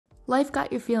Life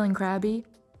got you feeling crabby?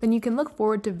 Then you can look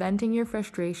forward to venting your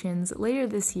frustrations later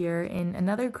this year in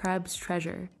Another Crab's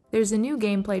Treasure. There's a new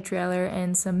gameplay trailer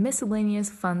and some miscellaneous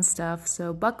fun stuff,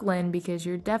 so buckle in because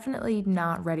you're definitely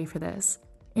not ready for this.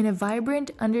 In a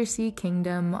vibrant undersea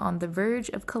kingdom on the verge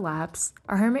of collapse,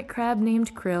 a hermit crab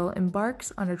named Krill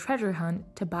embarks on a treasure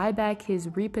hunt to buy back his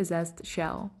repossessed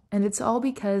shell. And it's all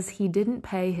because he didn't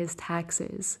pay his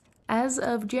taxes. As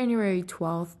of January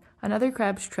 12th, Another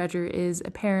Crab's Treasure is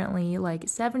apparently like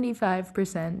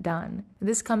 75% done.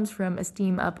 This comes from a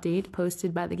Steam update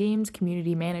posted by the game's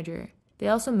community manager. They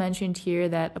also mentioned here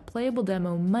that a playable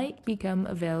demo might become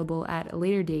available at a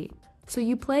later date. So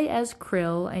you play as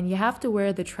Krill and you have to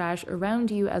wear the trash around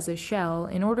you as a shell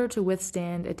in order to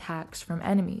withstand attacks from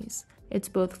enemies. It's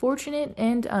both fortunate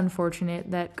and unfortunate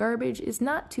that garbage is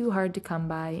not too hard to come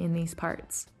by in these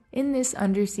parts. In this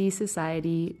undersea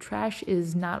society, trash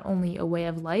is not only a way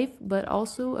of life, but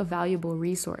also a valuable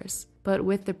resource. But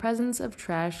with the presence of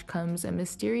trash comes a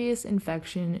mysterious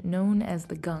infection known as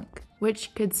the gunk,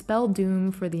 which could spell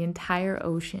doom for the entire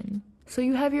ocean. So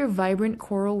you have your vibrant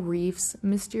coral reefs,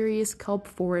 mysterious kelp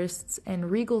forests, and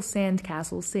regal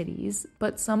sandcastle cities,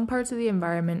 but some parts of the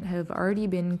environment have already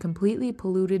been completely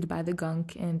polluted by the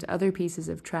gunk and other pieces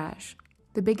of trash.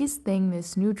 The biggest thing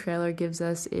this new trailer gives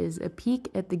us is a peek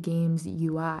at the game's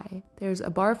UI. There's a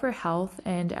bar for health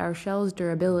and our shell's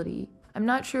durability. I'm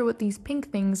not sure what these pink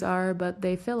things are, but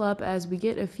they fill up as we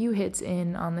get a few hits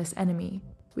in on this enemy.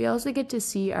 We also get to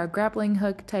see our grappling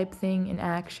hook type thing in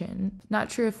action. Not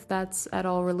sure if that's at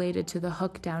all related to the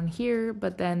hook down here,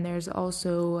 but then there's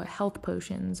also health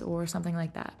potions or something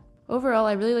like that. Overall,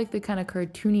 I really like the kind of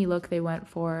cartoony look they went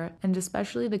for, and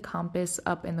especially the compass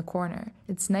up in the corner.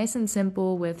 It's nice and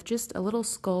simple with just a little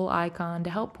skull icon to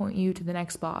help point you to the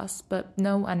next boss, but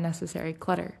no unnecessary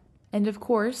clutter. And of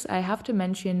course, I have to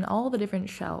mention all the different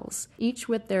shells, each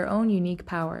with their own unique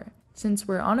power. Since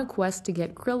we're on a quest to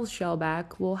get Krill's shell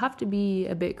back, we'll have to be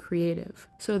a bit creative.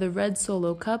 So the red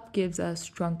solo cup gives us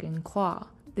Drunken Claw.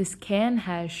 This can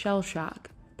has Shell Shock.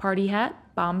 Party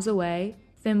Hat bombs away.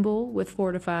 Thimble with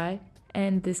Fortify,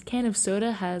 and this can of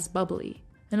soda has Bubbly.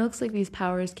 And it looks like these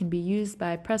powers can be used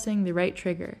by pressing the right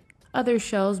trigger. Other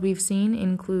shells we've seen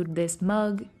include this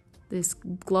mug, this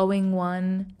glowing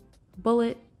one,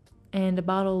 bullet, and a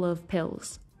bottle of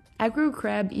pills. Aggro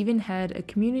Crab even had a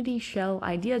community shell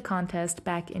idea contest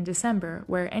back in December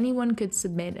where anyone could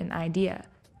submit an idea.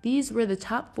 These were the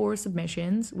top 4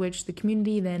 submissions, which the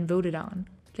community then voted on.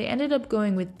 They ended up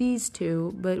going with these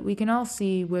 2, but we can all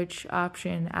see which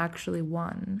option actually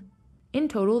won. In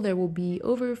total, there will be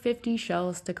over 50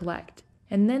 shells to collect.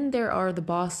 And then there are the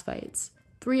boss fights,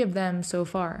 3 of them so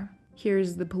far.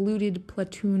 Here's the polluted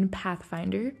platoon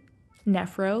Pathfinder,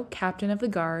 Nephro, Captain of the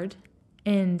Guard,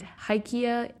 and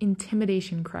Hykia,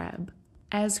 Intimidation Crab.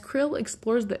 As Krill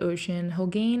explores the ocean, he'll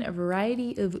gain a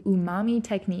variety of umami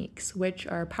techniques, which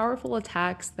are powerful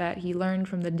attacks that he learned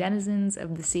from the denizens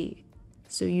of the sea.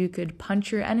 So you could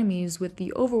punch your enemies with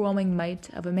the overwhelming might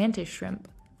of a mantis shrimp,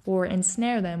 or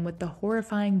ensnare them with the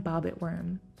horrifying bobbit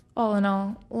worm. All in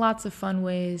all, lots of fun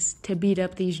ways to beat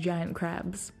up these giant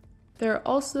crabs. There are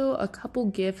also a couple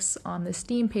GIFs on the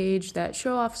Steam page that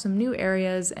show off some new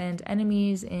areas and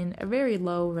enemies in a very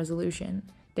low resolution.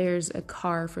 There's a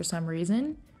car for some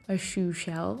reason, a shoe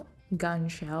shell, gun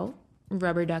shell,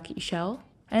 rubber ducky shell,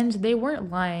 and they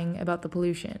weren't lying about the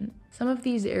pollution. Some of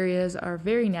these areas are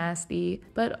very nasty,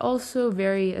 but also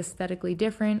very aesthetically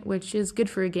different, which is good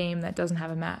for a game that doesn't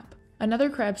have a map. Another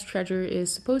Crab's Treasure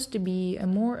is supposed to be a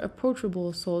more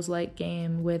approachable Souls-like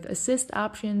game with assist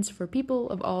options for people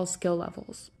of all skill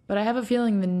levels. But I have a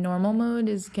feeling the normal mode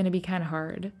is going to be kind of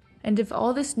hard. And if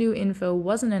all this new info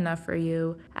wasn't enough for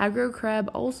you, Aggro Crab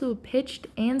also pitched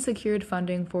and secured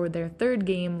funding for their 3rd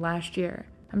game last year.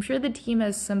 I'm sure the team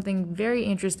has something very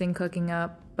interesting cooking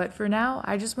up, but for now,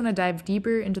 I just want to dive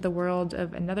deeper into the world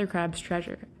of Another Crab's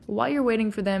Treasure. While you're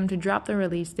waiting for them to drop the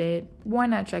release date, why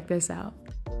not check this out?